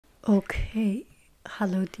Okay,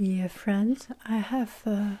 hello dear friends. I have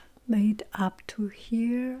made up to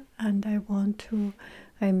here, and I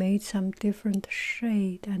made some different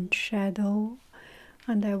shade and shadow,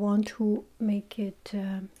 and I want to make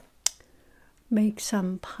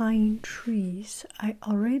some pine trees. I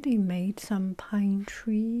already made some pine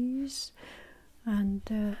trees,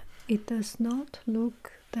 and it does not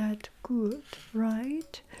look that good,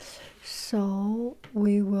 right? So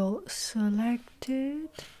we will select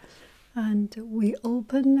it, and we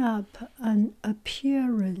open up an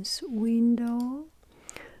appearance window,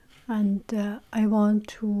 and I want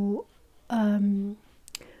to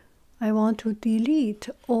delete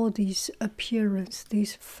all these appearance,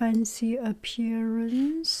 this fancy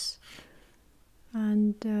appearance,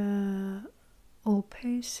 and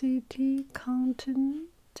opacity content,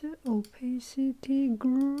 opacity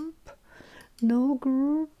group, no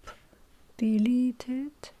group, delete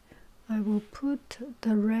it. I will put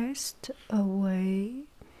the rest away.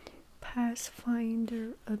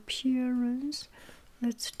 Pathfinder appearance,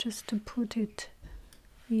 let's just put it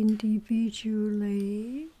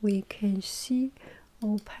individually. We can see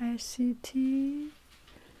opacity,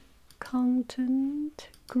 content,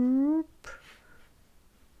 group.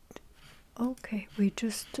 Okay, we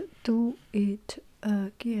just do it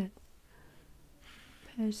again.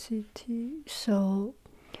 Opacity, so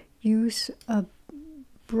use a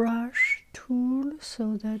brush tool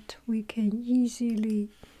so that we can easily,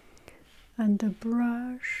 and the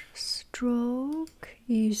brush stroke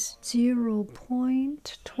is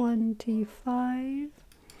 0.25,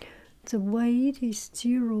 the weight is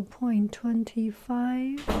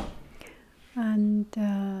 0.25, and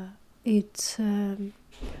it's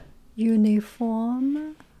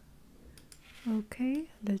uniform. Okay,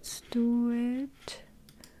 let's do it.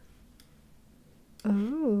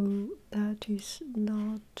 Oh, that is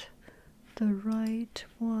not the right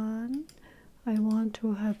one. I want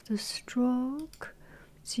to have the stroke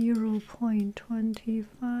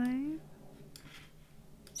 0.25,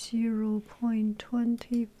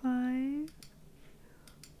 0.25,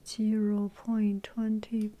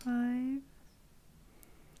 0.25,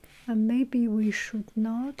 and maybe we should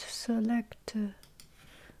not select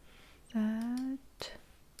that.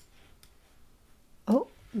 Oh,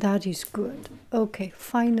 that is good. Okay,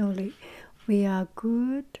 finally we are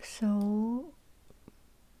good. So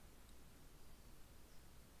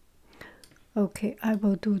okay, I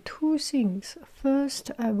will do two things.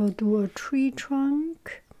 First, I will do a tree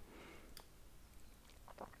trunk,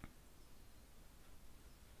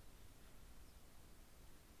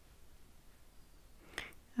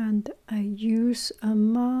 and I use a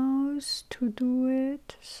mouse to do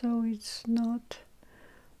it, so it's not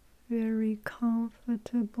very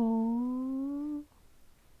comfortable.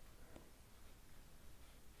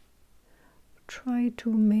 Try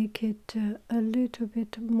to make it a little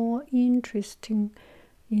bit more interesting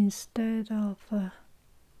instead of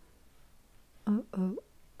I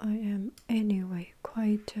am anyway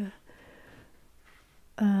quite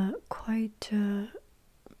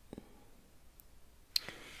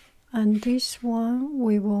and this one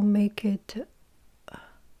we will make it,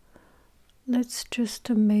 let's just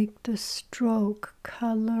make the stroke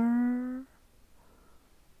color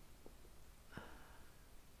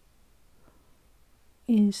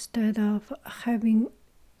instead of having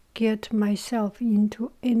get myself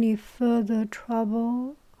into any further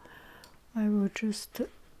trouble. I will just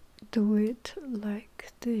do it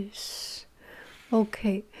like this.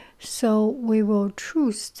 Okay, so we will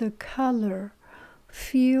choose the color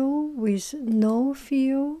fill with no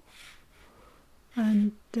fill,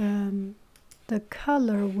 and the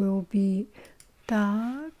color will be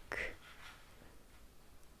dark.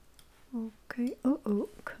 Okay,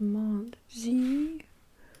 Command Z,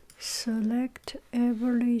 select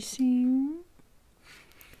everything,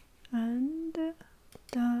 and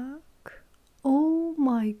dark. Oh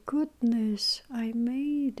my goodness, I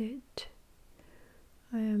made it.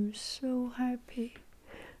 I am so happy.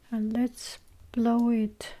 And let's blow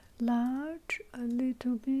it large a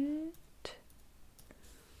little bit.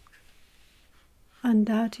 And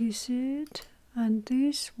that is it. And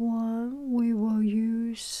this one we will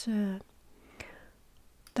use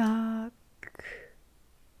dark.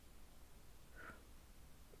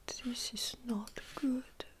 This is not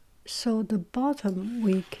good. So the bottom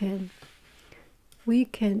we can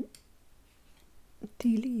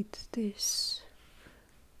delete this.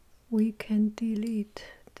 We can delete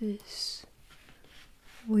this.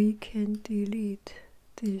 We can delete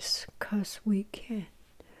this because we can,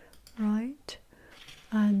 right?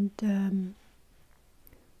 And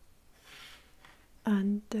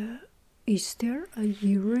is there an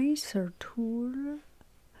eraser tool?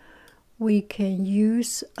 we can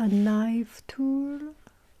use a knife tool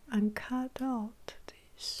and cut out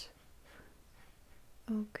this.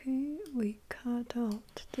 Okay, we cut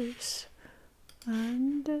out this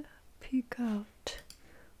and pick out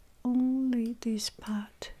only this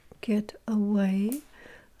part, get away,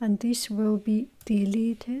 and this will be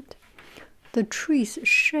deleted. The tree's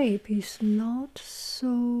shape is not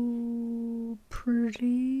so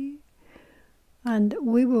pretty, and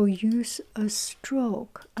we will use a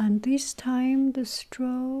stroke, and this time the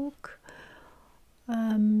stroke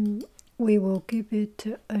we will give it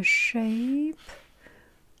a shape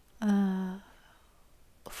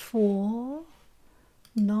for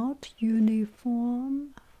not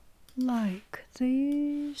uniform like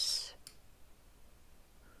this.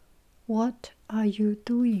 What are you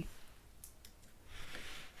doing?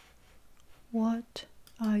 What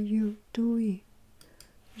are you doing?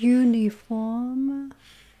 Uniform,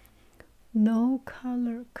 no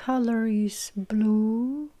color. Color is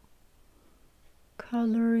blue.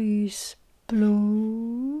 Color is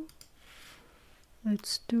blue.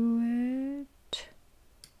 Let's do it.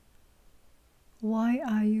 Why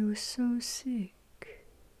are you so sick?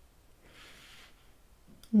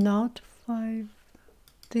 Not 5.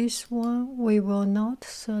 This one we will not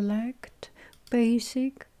select.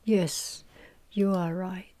 Basic, yes, you are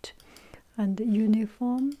right. And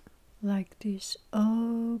uniform like this.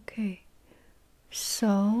 Okay,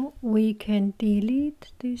 so we can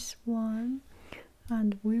delete this one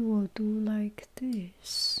and we will do like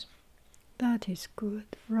this. That is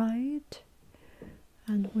good, right?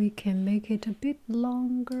 And we can make it a bit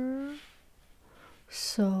longer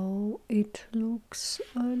so it looks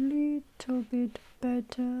a little bit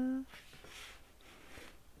better.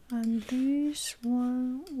 And this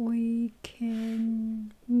one we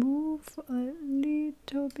can move a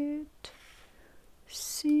little bit,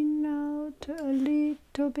 thin out a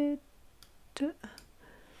little bit,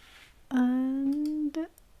 and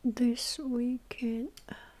this we can,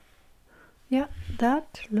 yeah,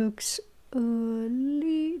 that looks a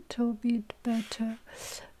little bit better.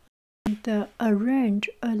 And arrange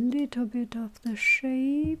a little bit of the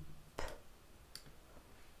shape.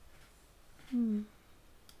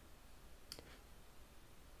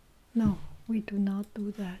 No, we do not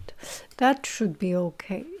do that. That should be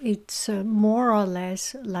okay. It's more or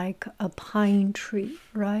less like a pine tree,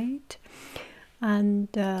 right? And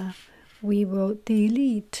we will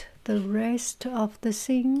delete the rest of the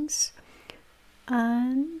things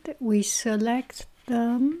and we select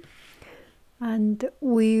them and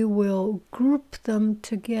we will group them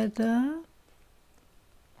together.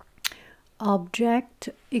 Object,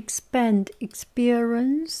 expand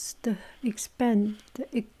appearance,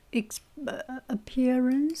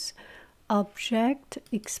 object,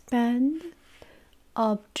 expand,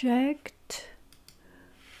 object,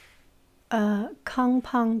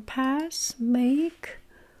 compound path, make,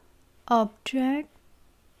 object,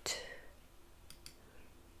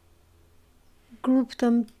 group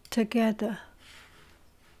them together.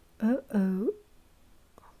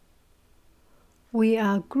 We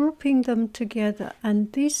are grouping them together,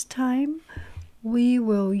 and this time we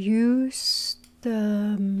will use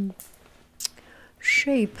the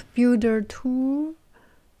shape builder tool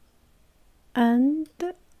and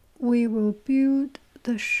we will build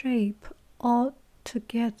the shape all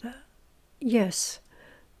together. Yes,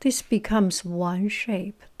 this becomes one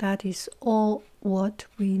shape. That is all what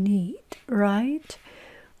we need, right?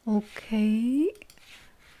 Okay,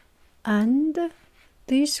 and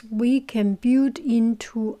this we can build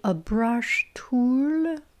into a brush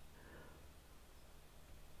tool.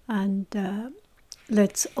 And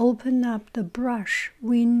let's open up the brush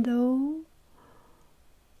window.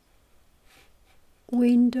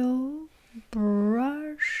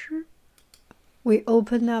 Brush. We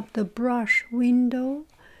open up the brush window.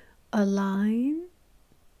 Align.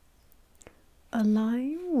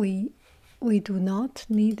 We do not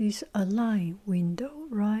need this align window,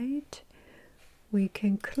 right? We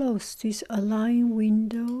can close this align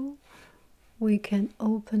window. We can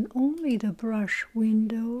open only the brush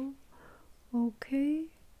window. Okay,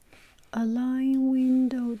 align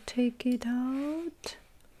window, take it out,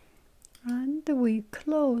 and we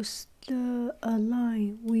close the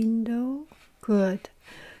align window. Good.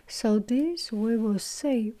 So this we will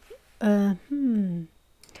save.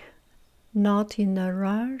 Not in a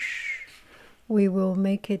rush. We will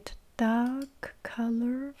make it dark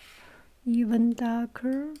color, even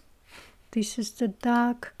darker. This is the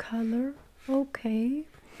dark color. Okay,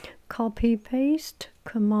 copy paste,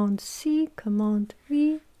 Command C, Command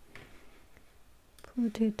V,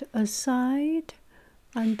 put it aside,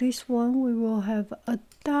 and this one we will have a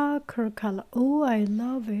darker color. Oh, I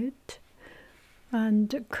love it.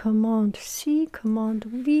 and Command C, Command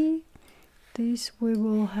V. This we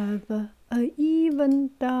will have a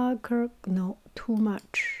even darker, no, too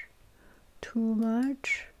much.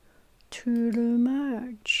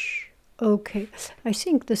 Okay, I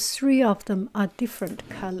think the three of them are different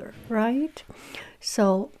color, right?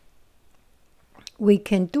 So we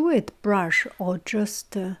can do it brush or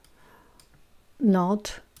just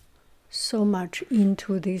not so much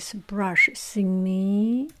into this brush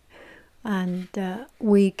thingy, and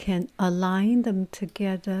we can align them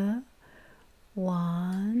together.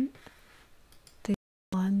 One, this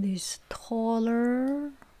one is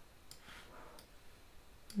taller,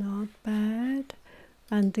 not bad,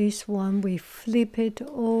 and this one we flip it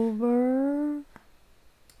over,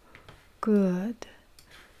 good,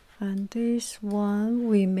 and this one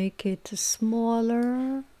we make it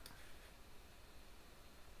smaller.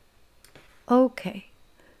 Okay,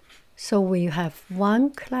 so we have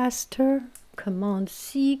one cluster, Command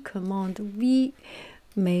C, Command V,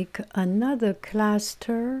 make another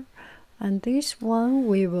cluster, and this one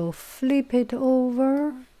we will flip it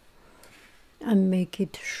over and make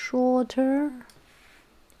it shorter,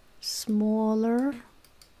 smaller,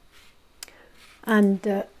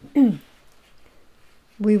 and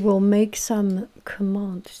we will make some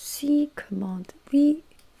Command C, Command V.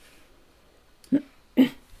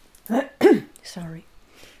 Sorry.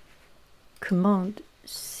 Command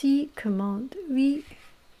C, Command V.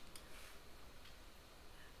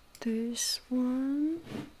 This one.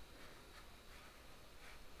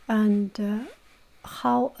 And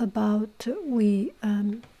how about we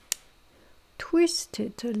twist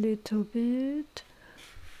it a little bit?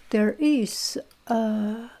 There is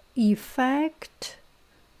effect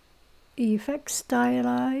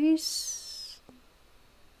stylize,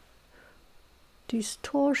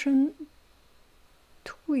 distortion,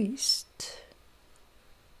 twist.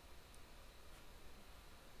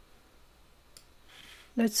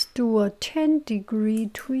 Let's do a 10-degree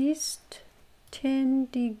twist.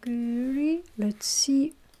 10-degree. Let's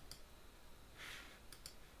see.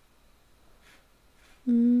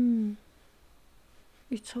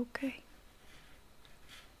 It's okay.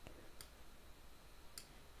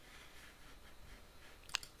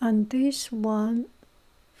 And this one,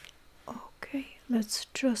 okay, let's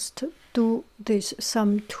just do this,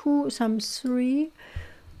 some 2, some 3.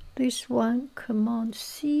 This one, Command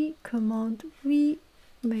C, Command V,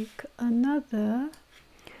 make another.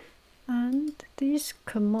 And this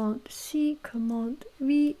Command C, Command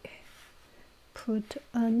V, put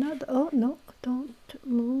another. Oh no, don't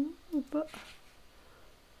move.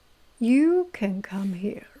 You can come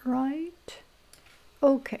here, right?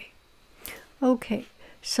 Okay. Okay.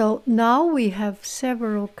 So now we have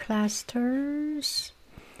several clusters,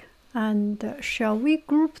 and shall we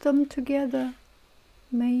group them together?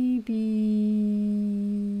 Maybe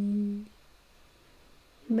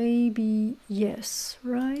yes,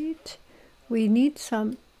 right? We need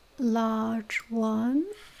some large one.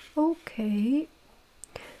 Okay.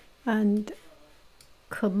 And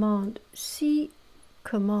Command C,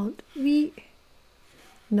 Command V.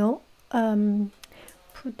 No,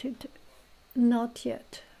 put it. Not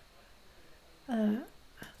yet.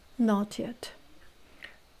 Not yet.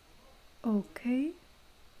 Okay.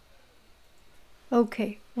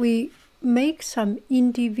 Okay, we make some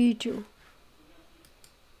individual.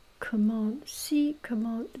 Command C,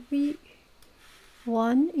 Command V.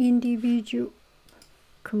 One individual.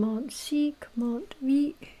 Command C, Command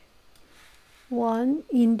V. One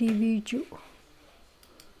individual.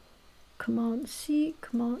 Command C,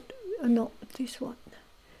 Command. No, this one.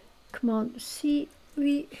 Command C,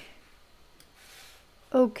 V.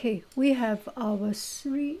 Okay, we have our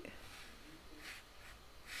 3.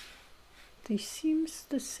 This seems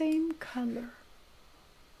the same color.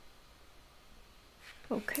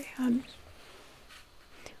 Okay,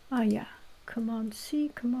 yeah. Command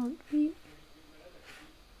C, Command V.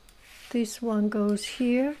 This one goes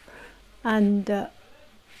here, and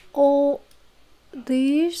all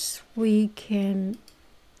these we can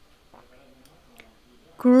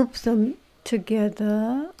group them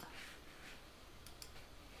together.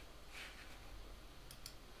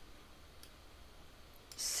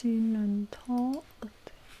 Thin and tall.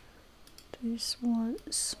 This one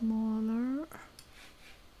smaller.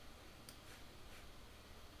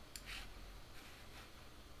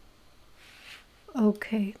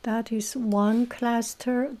 Okay, that is one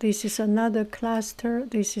cluster. This is another cluster.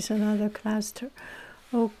 This is another cluster.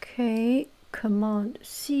 Okay, Command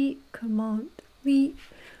C, Command V.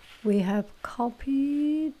 We have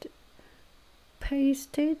copied,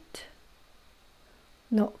 pasted.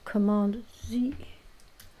 No, Command Z,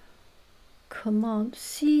 Command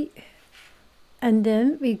C, And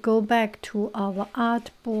then we go back to our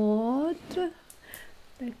artboard.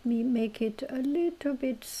 Let me make it a little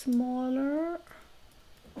bit smaller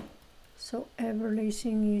so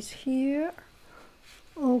everything is here.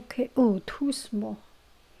 Okay, oh, too small.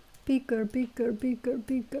 Bigger, bigger, bigger,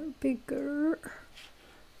 bigger, bigger.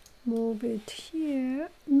 Move it here,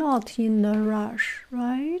 not in a rush,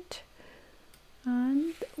 right?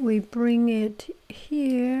 And we bring it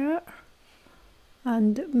here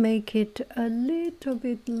and make it a little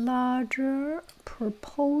bit larger,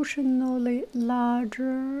 proportionally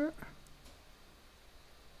larger.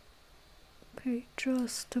 Okay,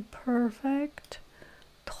 just perfect.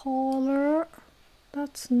 Taller,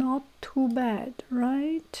 that's not too bad,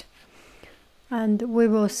 right? And we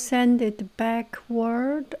will send it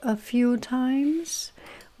backward a few times.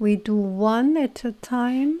 We do one at a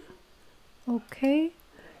time. Okay,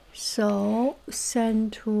 so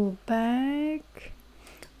send to back,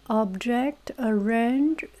 object,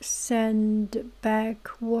 arrange, send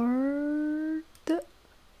backward,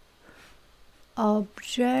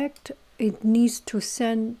 object, it needs to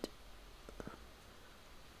send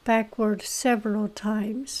backward several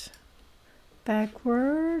times.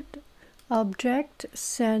 Backward, object,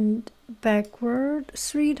 send backward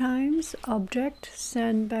 3 times, object,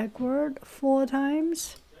 send backward 4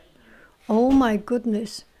 times. Oh my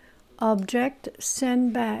goodness, object,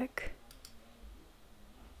 send back.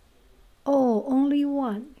 Oh, only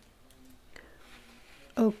 1.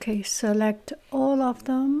 Okay, select all of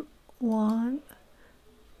them. 1,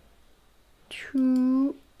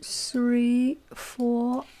 2, 3,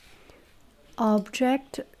 4.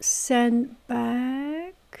 Object, send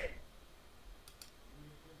back.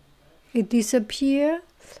 It disappears.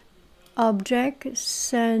 Object,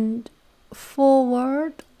 send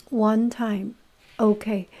forward 1 time.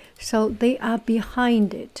 Okay, so they are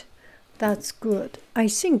behind it. That's good. I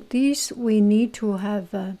think these we need to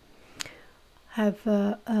have a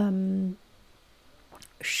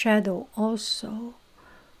shadow also.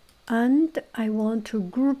 And I want to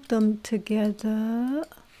group them together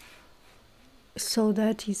so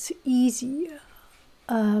that it's easier.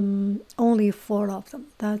 Only 4 of them.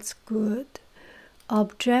 That's good.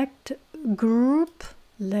 Object, group.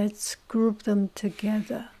 Let's group them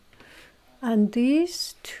together. And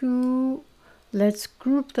these 2, let's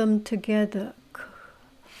group them together.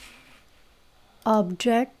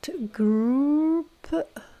 Object, group.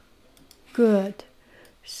 Good.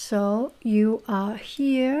 So you are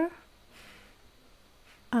here.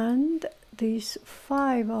 And these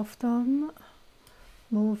 5 of them,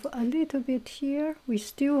 move a little bit here. We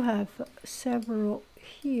still have several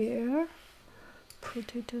here.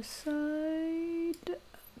 Put it aside.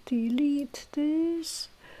 Delete this.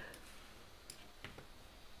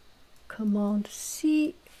 Command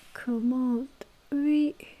C, Command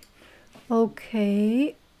V.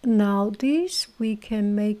 Okay, now this we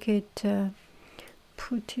can make it,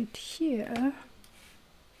 put it here.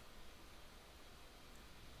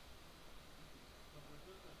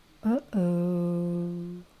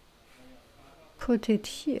 Put it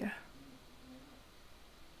here.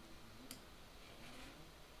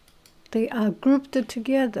 They are grouped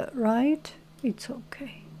together, right? It's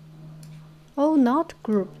okay. Oh, not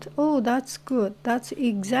grouped. Oh, that's good. That's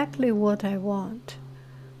exactly what I want.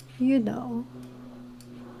 You know.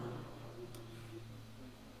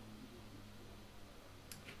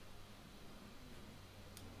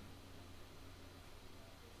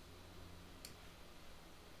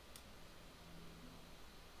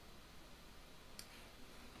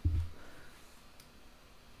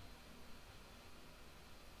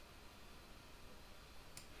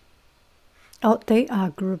 Oh, they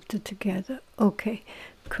are grouped together. Okay.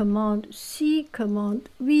 Command C, Command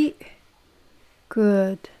V.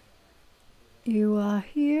 Good. You are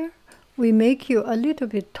here. We make you a little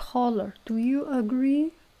bit taller. Do you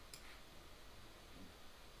agree?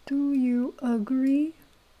 Do you agree?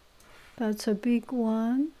 That's a big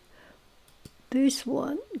one. This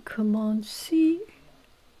one, Command C.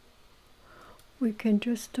 We can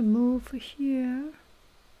just move here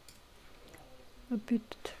a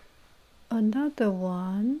bit. Another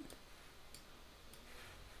one,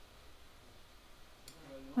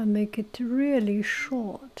 and make it really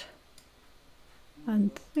short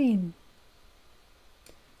and thin.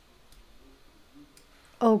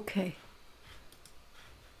 Okay,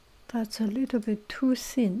 that's a little bit too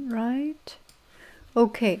thin, right?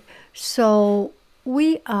 Okay, so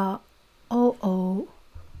we are 1,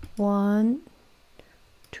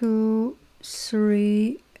 2,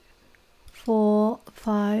 3, 4,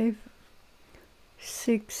 5,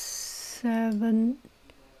 6, 7,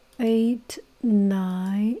 8,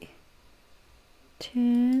 9,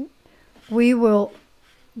 10, we will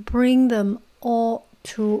bring them all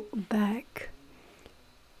to back.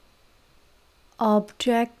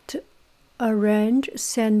 Object, arrange,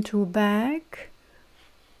 send to back,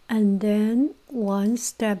 and then one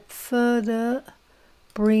step further,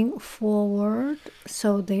 bring forward,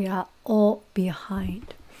 so they are all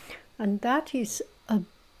behind. And that is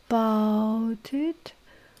about it.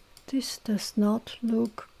 This does not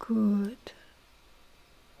look good,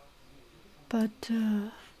 but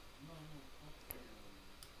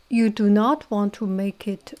you do not want to make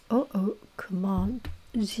it, Command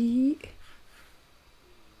Z.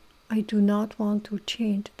 I do not want to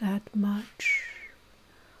change that much.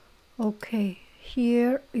 Okay,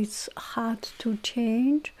 here it's hard to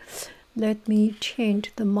change. Let me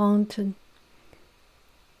change the mountain,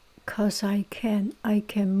 because I can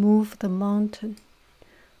move the mountain.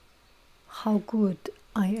 How good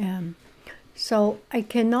I am. So I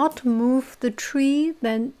cannot move the tree,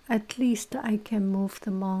 then at least I can move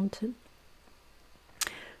the mountain.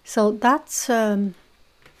 So that's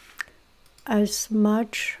as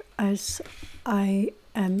much as I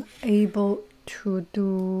am able to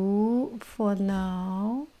do for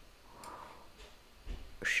now.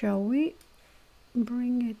 Shall we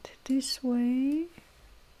bring it this way?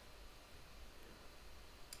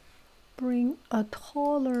 Bring a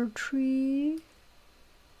taller tree.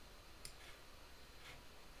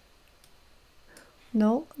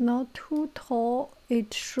 No, not too tall.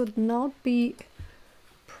 It should not be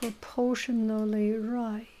proportionally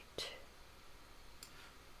right.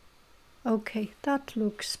 Okay, that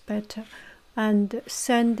looks better. And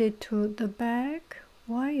send it to the back.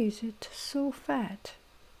 Why is it so fat?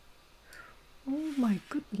 Oh my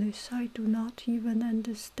goodness, I do not even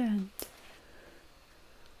understand.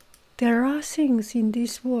 There are things in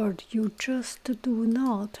this world you just do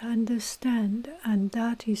not understand, and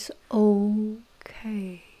that is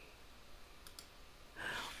okay.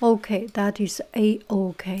 Okay, that is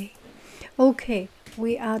a-okay. Okay,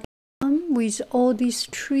 we are done with all these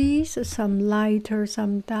trees, some lighter,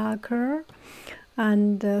 some darker,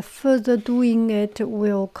 and further doing it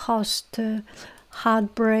will cost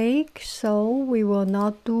heartbreak, so we will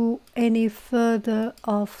not do any further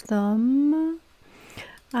of them.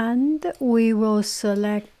 And we will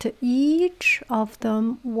select each of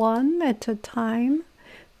them one at a time,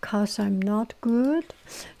 because I'm not good.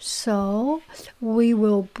 So we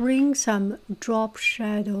will bring some drop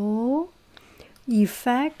shadow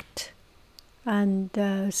effect and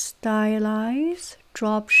stylize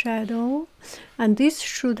drop shadow, and this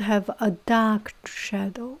should have a dark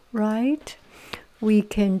shadow, right? We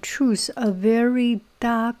can choose a very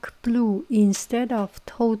dark blue instead of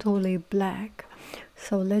totally black.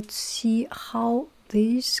 So let's see how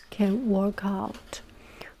this can work out.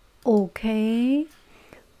 Okay,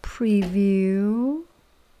 preview.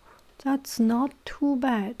 That's not too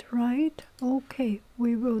bad, right? Okay,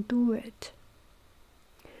 we will do it.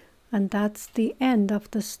 And that's the end of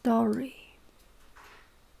the story.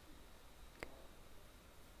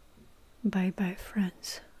 Bye-bye,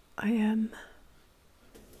 friends. I am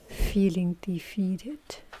feeling defeated.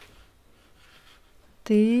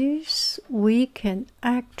 This we can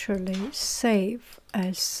actually save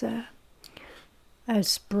as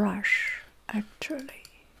brush, actually.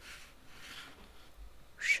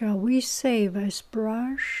 Shall we save as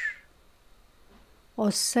brush?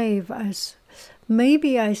 Or save as,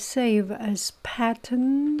 maybe I save as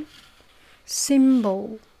pattern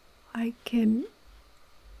symbol. I can,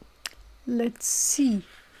 let's see.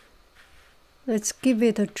 Let's give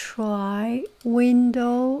it a try.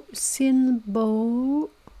 Window,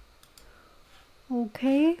 symbol.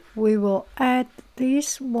 Okay, we will add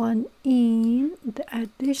this one in,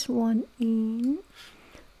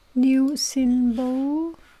 new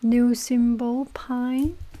symbol,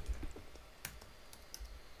 pine.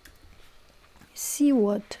 See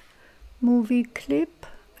what? Movie clip,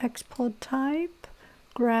 export type,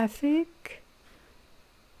 graphic,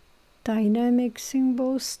 dynamic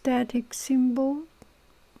symbol, static symbol.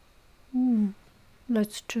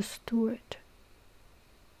 Let's just do it.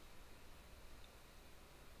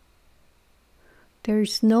 There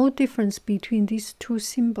is no difference between these two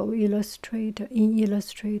symbols in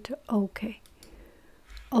Illustrator. Okay.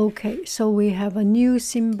 Okay, so we have a new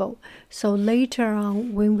symbol. So later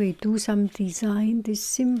on, when we do some design, this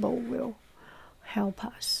symbol will help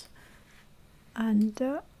us. And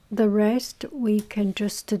the rest we can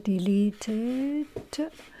just delete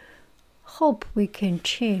it. Hope we can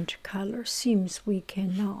change color. Seems we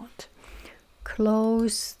cannot.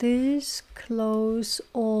 Close this, close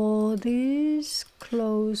all this,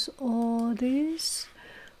 close all this,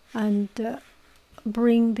 and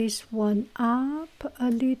bring this one up a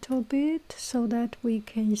little bit so that we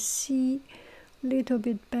can see a little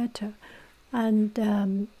bit better.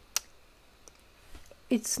 And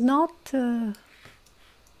it's not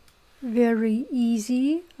very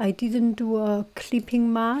easy. I didn't do a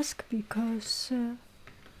clipping mask because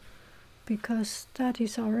that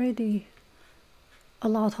is already a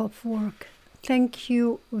lot of work. Thank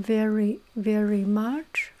you very, very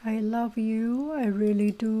much. I love you. I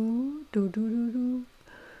really do. Do.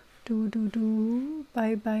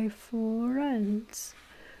 Bye bye, friends.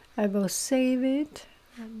 I will save it,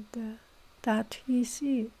 and that is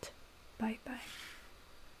it. Bye bye.